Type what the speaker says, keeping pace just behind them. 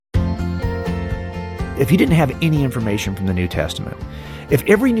if you didn't have any information from the New Testament. If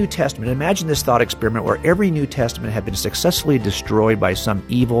every New Testament, imagine this thought experiment where every New Testament had been successfully destroyed by some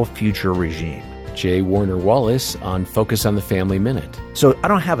evil future regime. J. Warner Wallace on Focus on the Family Minute. So I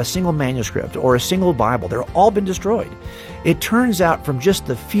don't have a single manuscript or a single Bible. They're all been destroyed. It turns out from just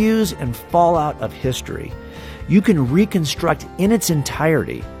the fuse and fallout of history, you can reconstruct in its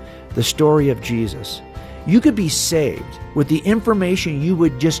entirety the story of Jesus. You could be saved with the information you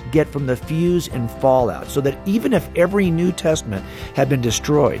would just get from the fuse and fallout, so that even if every New Testament had been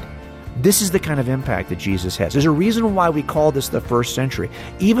destroyed, this is the kind of impact that Jesus has. There's a reason why we call this the first century,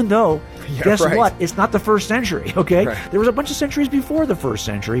 even though, guess what? It's not the first century, okay? Right. There was a bunch of centuries before the first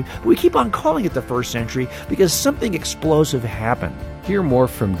century. We keep on calling it the first century because something explosive happened. Hear more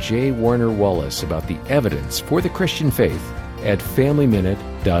from J. Warner Wallace about the evidence for the Christian faith at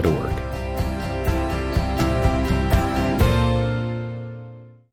FamilyMinute.org.